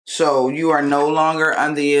So you are no longer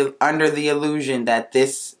under the illusion that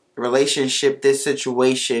this relationship, this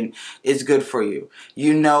situation is good for you.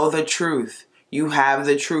 You know the truth. You have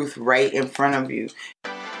the truth right in front of you.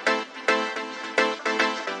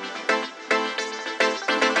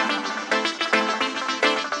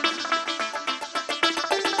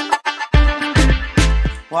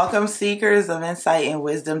 Welcome, seekers of insight and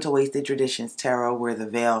wisdom, to Wasted Traditions Tarot, where the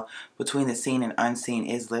veil between the seen and unseen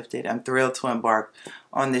is lifted. I'm thrilled to embark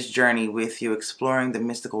on this journey with you, exploring the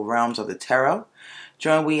mystical realms of the tarot.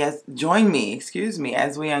 Join me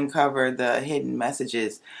as we uncover the hidden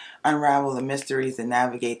messages, unravel the mysteries, and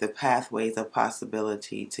navigate the pathways of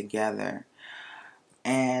possibility together.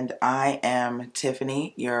 And I am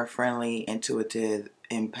Tiffany, your friendly, intuitive,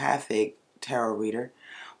 empathic tarot reader.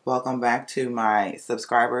 Welcome back to my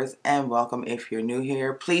subscribers, and welcome if you're new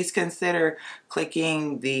here. Please consider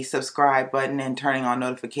clicking the subscribe button and turning on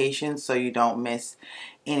notifications so you don't miss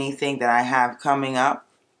anything that I have coming up.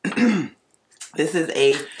 This is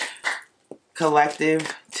a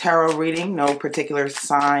collective tarot reading, no particular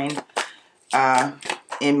sign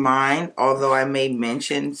in mind, although I may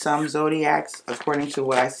mention some zodiacs according to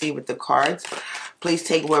what I see with the cards. Please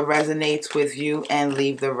take what resonates with you and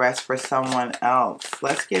leave the rest for someone else.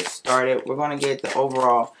 Let's get started. We're going to get the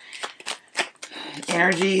overall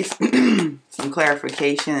energies, some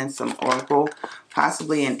clarification, and some oracle,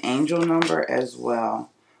 possibly an angel number as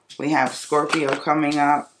well. We have Scorpio coming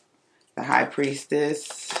up, the High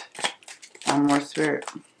Priestess, one more spirit.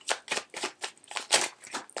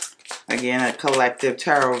 Again, a collective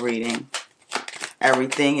tarot reading.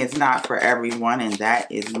 Everything is not for everyone, and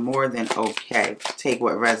that is more than okay. Take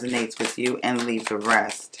what resonates with you and leave the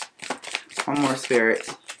rest. One more, spirit.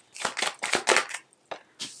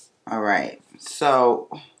 Alright,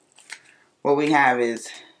 so what we have is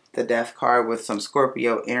the Death card with some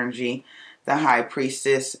Scorpio energy, the High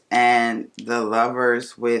Priestess, and the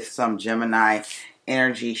Lovers with some Gemini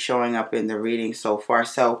energy showing up in the reading so far.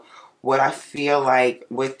 So what I feel like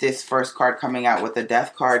with this first card coming out, with the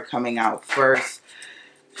Death card coming out first,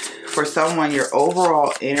 for someone, your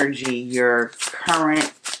overall energy, your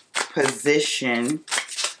current position,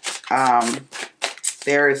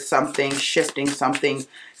 there is something shifting, something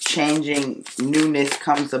changing, newness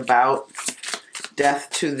comes about, death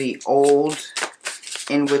to the old,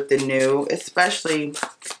 in with the new, especially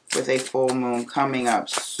with a full moon coming up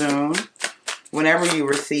soon. Whenever you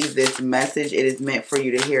receive this message, it is meant for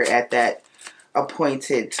you to hear at that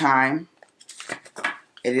appointed time.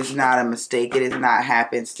 It is not a mistake. It is not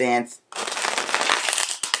happenstance.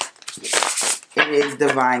 It is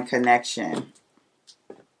divine connection.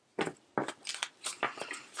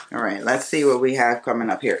 All right, let's see what we have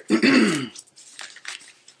coming up here.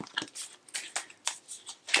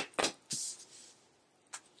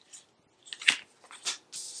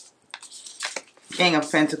 King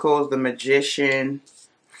of Pentacles, the Magician,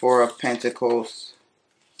 Four of Pentacles,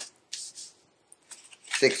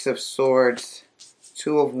 Six of Swords,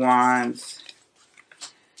 Two of Wands,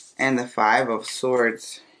 and the Five of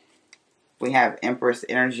Swords. We have Empress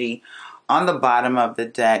energy. On the bottom of the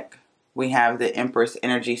deck, we have the Empress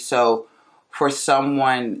energy. So for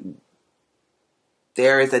someone,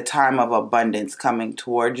 there is a time of abundance coming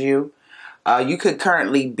toward you. You could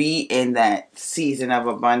currently be in that season of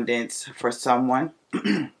abundance for someone.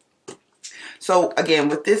 So again,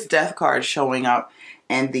 with this Death card showing up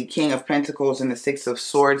and the King of Pentacles and the Six of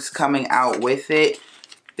Swords coming out with it,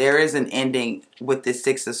 there is an ending with the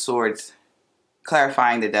Six of Swords,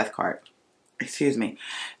 clarifying the Death card. Excuse me.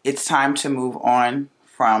 It's time to move on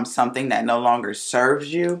from something that no longer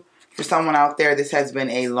serves you. For someone out there, this has been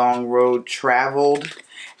a long road traveled,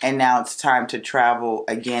 and now it's time to travel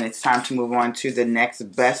again. It's time to move on to the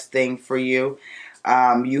next best thing for you.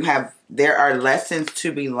 There are lessons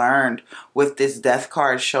to be learned with this Death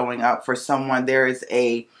card showing up for someone. There is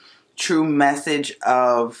a true message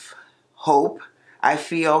of hope, I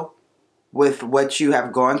feel, with what you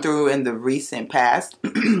have gone through in the recent past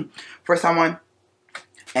for someone.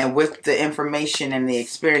 And with the information and the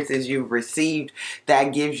experiences you've received,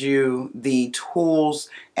 that gives you the tools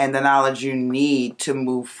and the knowledge you need to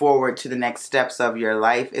move forward to the next steps of your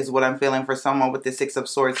life, is what I'm feeling for someone with the Six of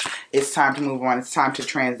Swords. It's time to move on. It's time to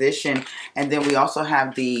transition. And then we also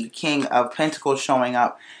have the King of Pentacles showing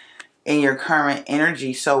up in your current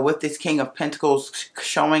energy. So with this King of Pentacles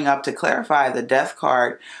showing up to clarify the Death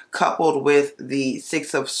card, coupled with the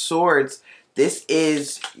Six of Swords, This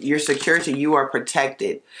is your security. You are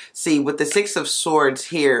protected. See, with the Six of Swords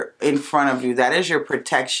here in front of you, that is your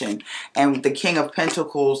protection. And the King of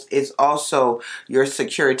Pentacles is also your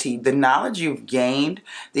security. The knowledge you've gained,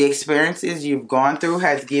 the experiences you've gone through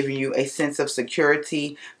has given you a sense of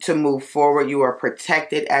security to move forward. You are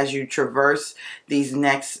protected as you traverse these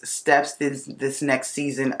next steps, this next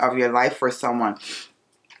season of your life for someone.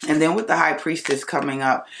 And then with the High Priestess coming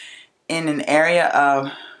up in an area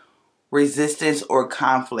of resistance or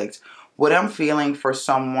conflict, what I'm feeling for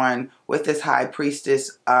someone with this High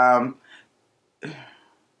Priestess,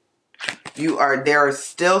 there is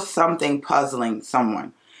still something puzzling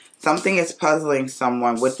someone. Something is puzzling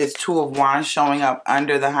someone. With this Two of Wands showing up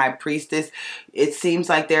under the High Priestess, it seems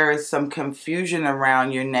like there is some confusion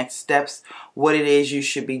around your next steps, what it is you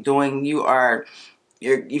should be doing. You're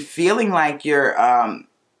feeling like your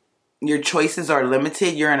choices are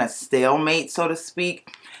limited. You're in a stalemate, so to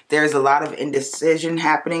speak. There's a lot of indecision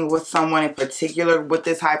happening with someone in particular with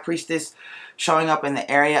this High Priestess showing up in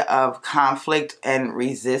the area of conflict and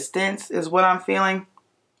resistance is what I'm feeling.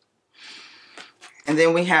 And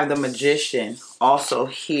then we have the Magician also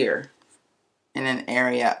here in an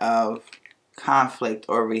area of conflict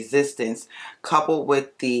or resistance, coupled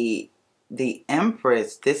with the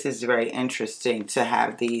Empress. This is very interesting to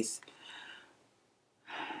have these.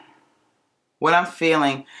 What I'm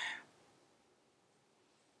feeling,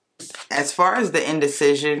 as far as the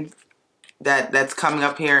indecision that's coming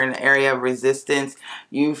up here in the area of resistance,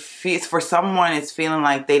 for someone, it's feeling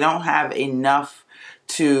like they don't have enough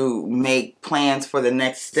to make plans for the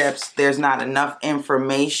next steps. There's not enough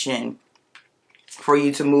information for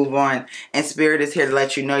you to move on. And Spirit is here to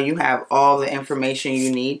let you know you have all the information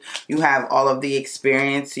you need. You have all of the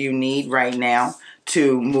experience you need right now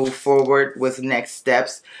to move forward with next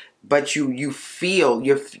steps. But you're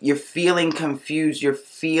feeling confused. You're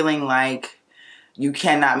feeling like you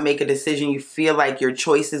cannot make a decision. You feel like your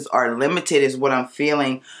choices are limited is what I'm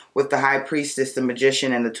feeling with the High Priestess, the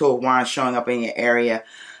Magician, and the Two of Wands showing up in your area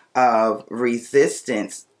of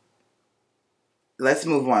resistance. Let's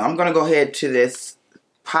move on. I'm going to go ahead to this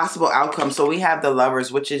possible outcome. So we have the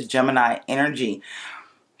Lovers, which is Gemini energy,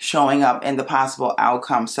 showing up in the possible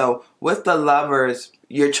outcome. So with the Lovers,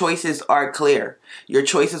 your choices are clear. Your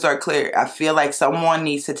choices are clear. I feel like someone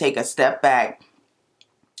needs to take a step back,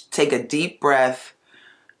 take a deep breath,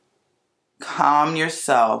 calm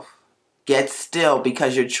yourself, get still,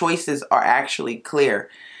 because your choices are actually clear.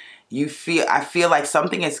 I feel like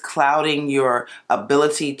something is clouding your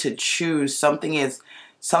ability to choose. Something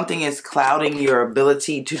is clouding your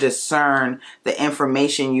ability to discern the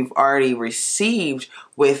information you've already received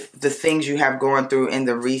with the things you have gone through in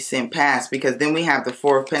the recent past. Because then we have the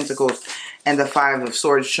Four of Pentacles and the Five of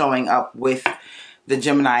Swords showing up with the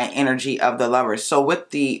Gemini energy of the Lovers. So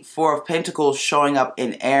with the Four of Pentacles showing up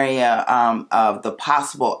in area of the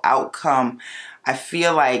possible outcome, I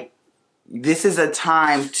feel like this is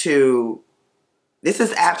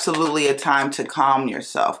absolutely a time to calm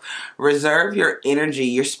yourself. Reserve your energy.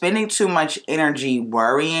 You're spending too much energy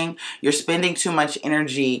worrying. You're spending too much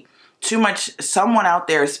energy, someone out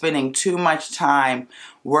there is spending too much time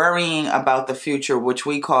worrying about the future, which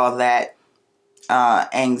we call that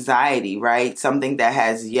anxiety, right? Something that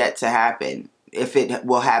has yet to happen, if it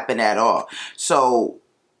will happen at all. So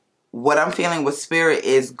what I'm feeling with Spirit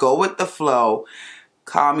is go with the flow.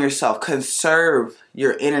 Calm yourself, conserve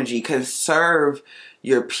your energy, conserve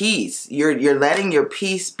your peace. You're letting your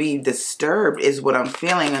peace be disturbed is what I'm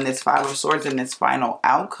feeling in this Five of Swords and this final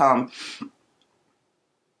outcome.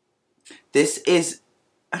 This is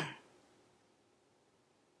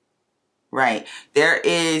right. There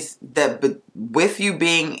is with you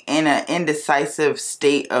being in an indecisive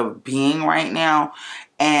state of being right now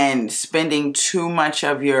and spending too much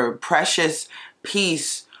of your precious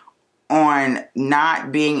peace on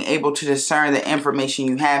not being able to discern the information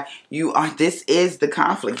you have. This is the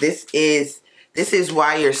conflict. This is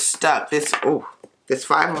why you're stuck. This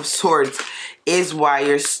Five of Swords is why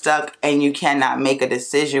you're stuck and you cannot make a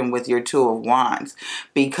decision with your Two of Wands,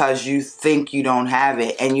 because you think you don't have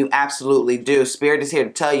it and you absolutely do. Spirit is here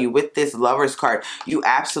to tell you with this Lovers card, you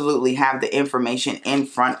absolutely have the information in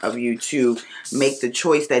front of you to make the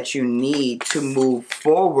choice that you need to move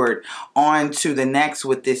forward on to the next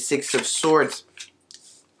with this Six of Swords.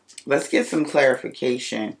 Let's get some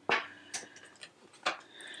clarification.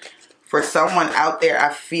 For someone out there,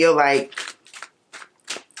 I feel like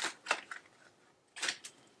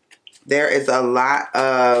there is a lot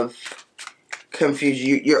of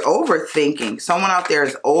confusion. You're overthinking. Someone out there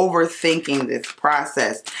is overthinking this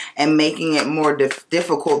process and making it more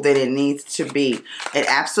difficult than it needs to be. It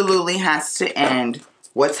absolutely has to end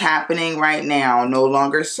What's happening right now no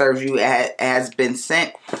longer serves you, has been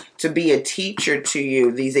sent to be a teacher to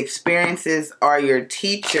you. These experiences are your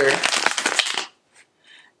teacher.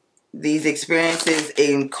 These experiences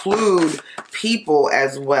include people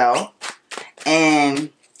as well.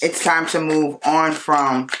 And it's time to move on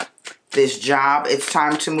from this job. It's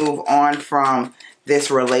time to move on from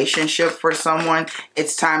this relationship for someone.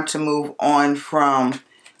 It's time to move on from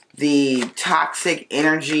the toxic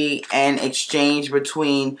energy and exchange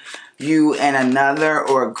between you and another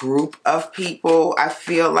or a group of people. I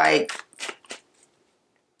feel like,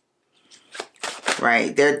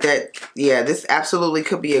 right, this absolutely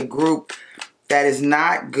could be a group that is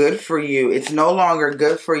not good for you. It's no longer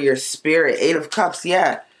good for your spirit. 8 of Cups,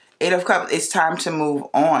 yeah. 8 of Cups, it's time to move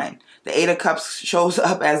on. The 8 of Cups shows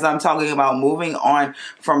up as I'm talking about moving on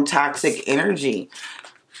from toxic energy.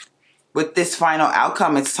 With this final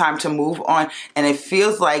outcome, it's time to move on. And it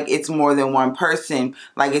feels like it's more than one person.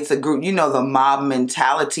 Like it's a group, you know, the mob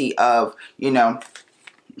mentality of, you know,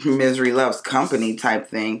 misery loves company type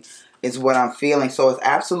thing is what I'm feeling. So it's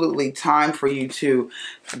absolutely time for you to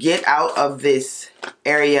get out of this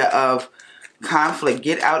area of conflict.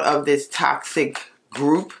 Get out of this toxic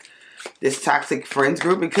group, this toxic friends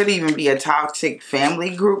group. It could even be a toxic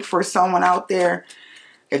family group for someone out there.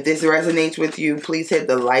 If this resonates with you, please hit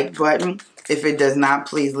the like button. If it does not,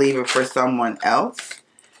 please leave it for someone else.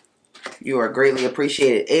 You are greatly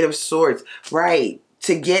appreciated. 8 of Swords. Right.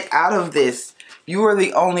 To get out of this, you are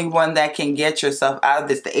the only one that can get yourself out of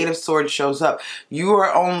this. The 8 of Swords shows up. You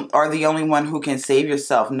are the only one who can save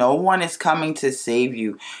yourself. No one is coming to save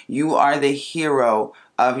you. You are the hero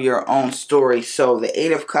of your own story. So the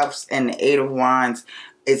 8 of Cups and the 8 of Wands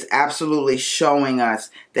is absolutely showing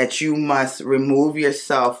us that you must remove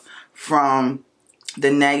yourself from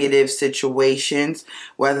the negative situations,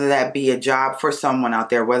 whether that be a job for someone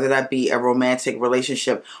out there, whether that be a romantic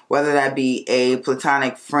relationship, whether that be a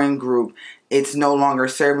platonic friend group. It's no longer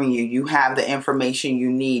serving you. You have the information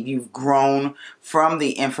you need. You've grown from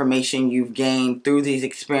the information you've gained through these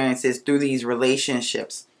experiences, through these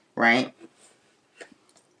relationships, right?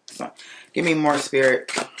 So, give me more,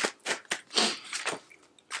 Spirit.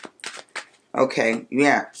 Okay,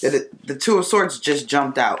 yeah. The 2 of Swords just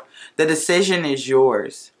jumped out. The decision is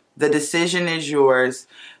yours. The decision is yours.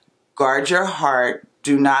 Guard your heart.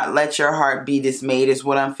 Do not let your heart be dismayed is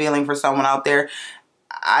what I'm feeling for someone out there.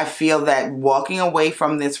 I feel that walking away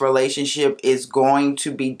from this relationship is going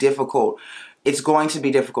to be difficult. It's going to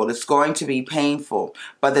be difficult. It's going to be painful.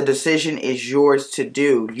 But the decision is yours to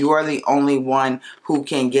do. You are the only one who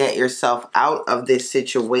can get yourself out of this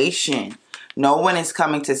situation. No one is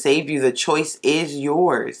coming to save you. The choice is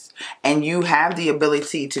yours. And you have the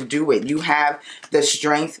ability to do it. You have the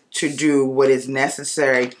strength to do what is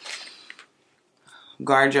necessary.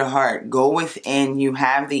 Guard your heart. Go within. You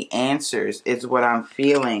have the answers. It's what I'm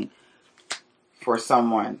feeling for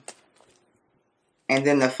someone. And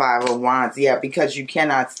then the 5 of Wands. Yeah, because you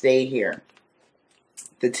cannot stay here.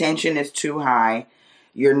 The tension is too high.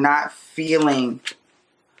 You're not feeling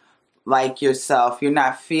like yourself. You're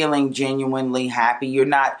not feeling genuinely happy. You're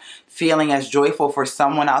not feeling as joyful. For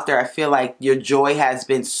someone out there, I feel like your joy has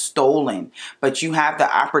been stolen, but you have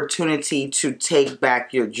the opportunity to take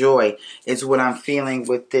back your joy is what I'm feeling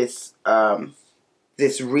with this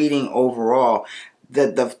this reading overall.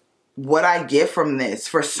 What I get from this,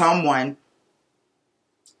 for someone,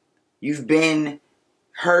 you've been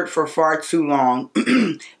hurt for far too long.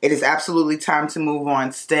 It is absolutely time to move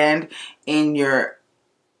on. Stand in your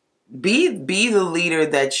Be the leader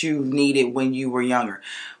that you needed when you were younger.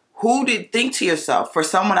 Think to yourself, for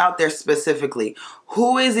someone out there specifically,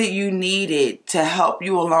 who is it you needed to help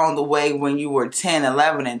you along the way when you were 10,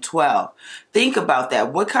 11, and 12? Think about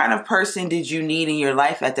that. What kind of person did you need in your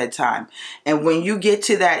life at that time? And when you get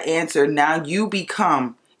to that answer, now you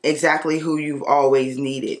become exactly who you've always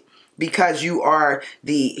needed, because you are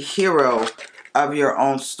the hero of your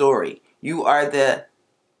own story. You are the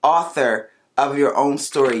author of your own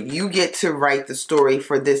story. You get to write the story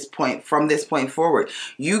for this point, from this point forward.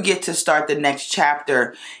 You get to start the next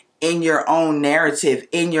chapter in your own narrative,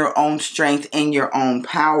 in your own strength, in your own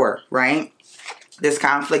power, right? This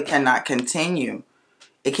conflict cannot continue.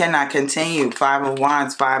 It cannot continue. 5 of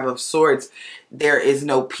Wands, 5 of Swords. There is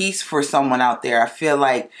no peace for someone out there. I feel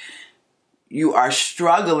like you are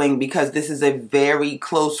struggling because this is a very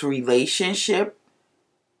close relationship.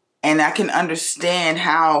 And I can understand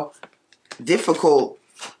how difficult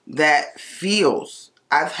that feels.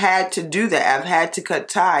 I've had to do that. I've had to cut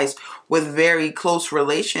ties with very close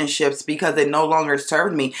relationships because they no longer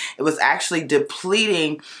served me. It was actually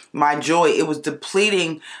depleting my joy. It was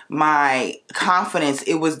depleting my confidence.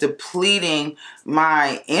 It was depleting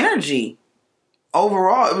my energy.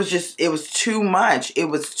 Overall, it was too much. It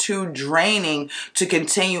was too draining to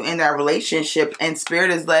continue in that relationship. And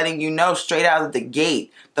Spirit is letting you know straight out of the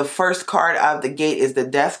gate. The first card out of the gate is the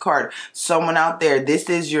Death card. Someone out there, this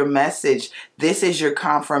is your message. This is your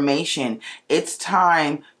confirmation. It's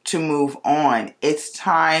time to move on. It's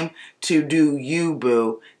time to do you,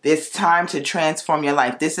 boo. It's time to transform your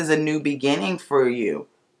life. This is a new beginning for you,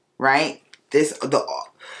 right?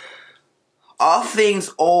 All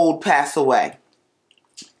things old pass away.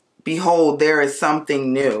 Behold, there is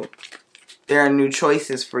something new. There are new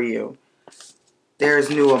choices for you. There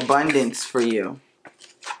is new abundance for you.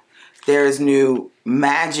 There is new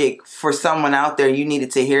magic for someone out there. You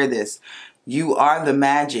needed to hear this. You are the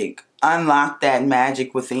magic. Unlock that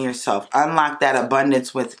magic within yourself. Unlock that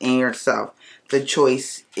abundance within yourself. The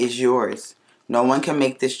choice is yours. No one can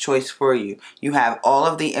make this choice for you. You have all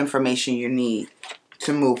of the information you need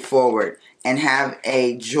to move forward and have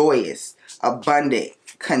a joyous, abundant,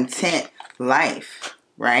 content life,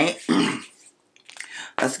 right?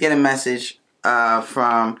 Let's get a message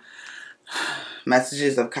from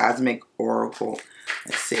Messages of Cosmic Oracle.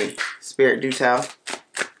 Let's see. Spirit, do tell.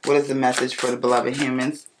 What is the message for the beloved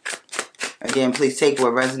humans? Again, please take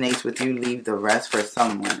what resonates with you. Leave the rest for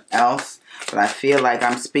someone else. But I feel like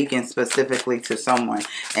I'm speaking specifically to someone.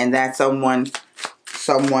 And that someone's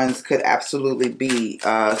could absolutely be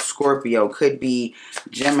Scorpio. Could be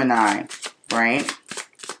Gemini, right?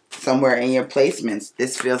 Somewhere in your placements.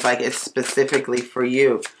 This feels like it's specifically for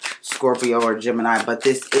you, Scorpio or Gemini. But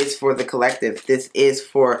this is for the collective. This is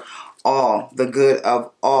for all, the good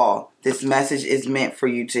of all. This message is meant for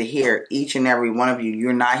you to hear, each and every one of you.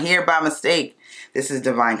 You're not here by mistake. This is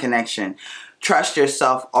divine connection. Trust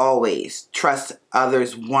yourself always. Trust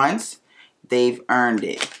others once. They've earned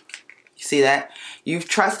it. You see that? You've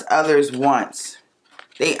trusted others once.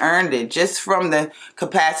 They earned it just from the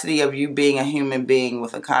capacity of you being a human being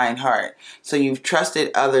with a kind heart. So you've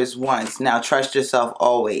trusted others once. Now trust yourself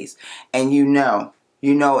always. And you know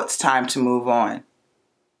it's time to move on.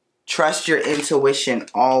 Trust your intuition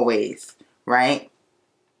always, right?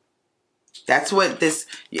 That's what this,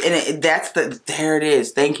 and there it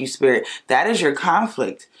is. Thank you, Spirit. That is your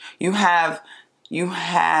conflict. You have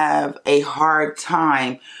a hard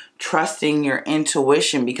time trusting your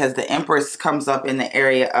intuition because the Empress comes up in the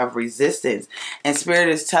area of resistance. And Spirit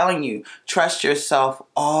is telling you, trust yourself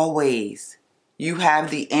always. You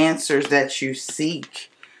have the answers that you seek.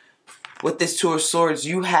 With this Two of Swords,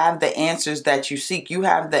 you have the answers that you seek. You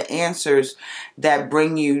have the answers that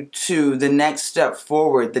bring you to the next step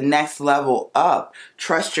forward, the next level up.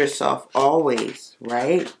 Trust yourself always,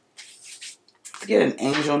 right? Let's get an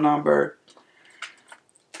angel number.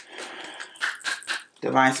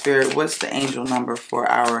 Divine Spirit, what's the angel number for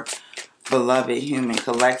our beloved human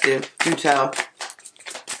collective? Do tell.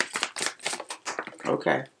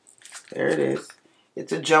 Okay, there it is.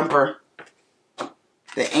 It's a jumper.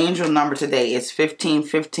 The angel number today is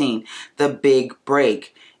 1515. The big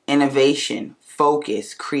break. Innovation,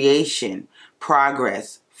 focus, creation,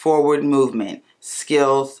 progress, forward movement,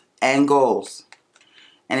 skills, and goals.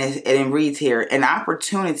 And it reads here, an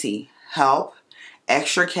opportunity, help,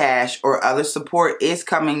 extra cash, or other support is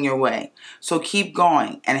coming your way. So keep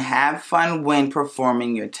going and have fun when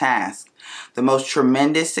performing your task. The most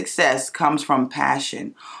tremendous success comes from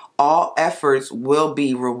passion. All efforts will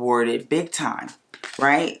be rewarded big time,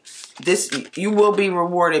 right? You will be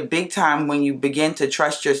rewarded big time when you begin to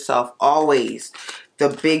trust yourself always. The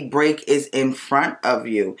big break is in front of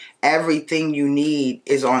you. Everything you need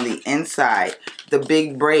is on the inside. The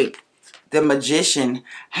big break. The magician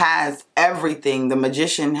has everything. The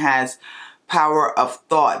magician has power of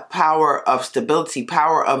thought, power of stability,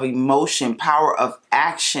 power of emotion, power of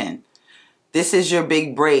action. This is your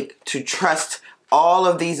big break to trust all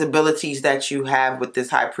of these abilities that you have with this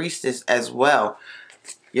High Priestess as well.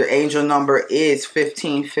 Your angel number is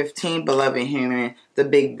 1515, beloved human, the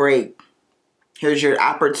big break. Here's your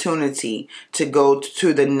opportunity to go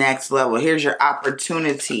to the next level. Here's your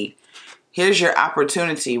opportunity. Here's your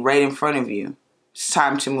opportunity right in front of you. It's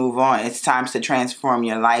time to move on. It's time to transform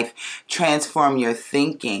your life, transform your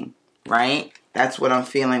thinking, right? That's what I'm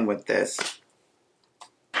feeling with this.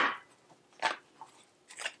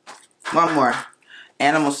 One more.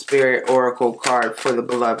 Animal Spirit Oracle card for the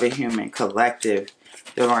beloved human collective.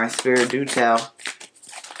 Divine Spirit, do tell.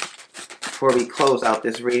 Before we close out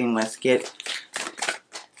this reading, let's get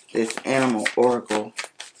this Animal Oracle.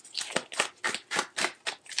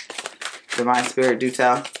 Divine Spirit, do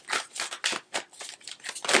tell.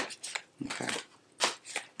 Okay.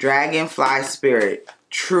 Dragonfly Spirit.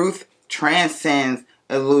 Truth transcends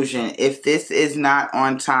illusion. If this is not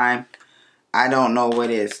on time, I don't know what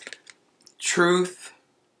is. Truth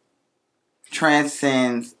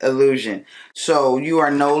transcends illusion. So you are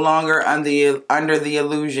no longer under the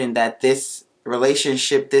illusion that this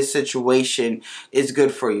relationship, this situation is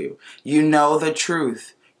good for you. You know the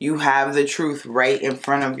truth. You have the truth right in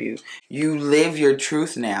front of you. You live your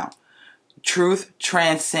truth now. Truth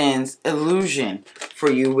transcends illusion for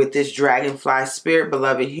you with this dragonfly spirit,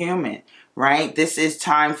 beloved human, right? This is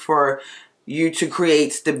time for you to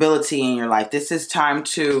create stability in your life. This is time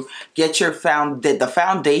to get your the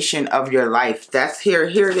foundation of your life. That's here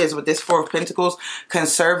it is with this Four of Pentacles,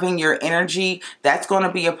 conserving your energy. That's going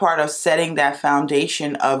to be a part of setting that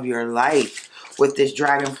foundation of your life with this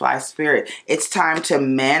dragonfly spirit. It's time to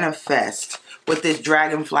manifest with this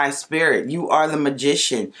dragonfly spirit. You are the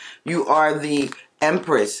magician. You are the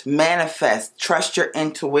empress. Manifest. Trust your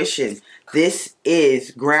intuition. This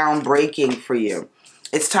is groundbreaking for you.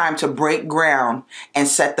 It's time to break ground and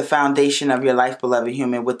set the foundation of your life, beloved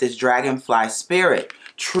human, with this dragonfly spirit.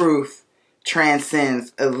 Truth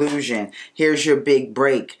transcends illusion. Here's your big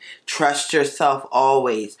break. Trust yourself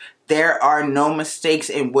always. There are no mistakes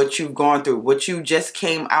in what you've gone through, what you just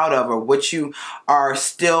came out of, or what you are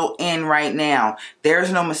still in right now.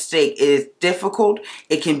 There's no mistake. It is difficult.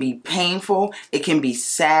 It can be painful. It can be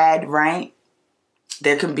sad, right?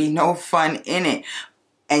 There can be no fun in it.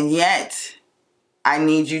 And yet, I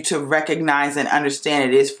need you to recognize and understand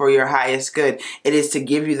it is for your highest good. It is to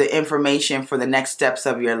give you the information for the next steps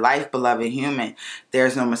of your life, beloved human.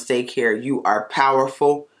 There's no mistake here. You are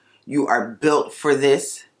powerful. You are built for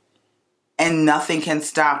this. And nothing can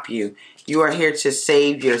stop you. You are here to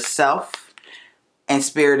save yourself. And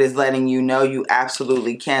Spirit is letting you know you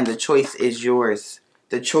absolutely can. The choice is yours.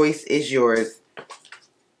 The choice is yours.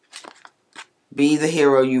 Be the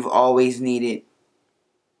hero you've always needed.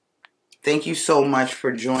 Thank you so much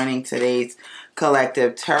for joining today's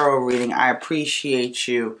collective tarot reading. I appreciate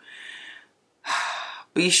you.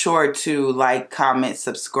 Be sure to like, comment,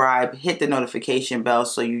 subscribe, hit the notification bell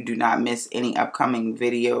so you do not miss any upcoming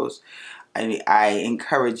videos. I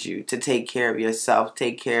encourage you to take care of yourself,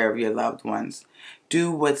 take care of your loved ones. Do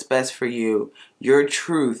what's best for you. Your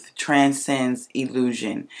truth transcends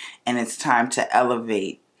illusion, and it's time to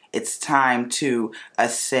elevate. It's time to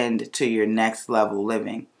ascend to your next level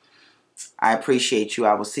living. I appreciate you.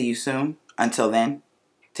 I will see you soon. Until then,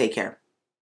 take care.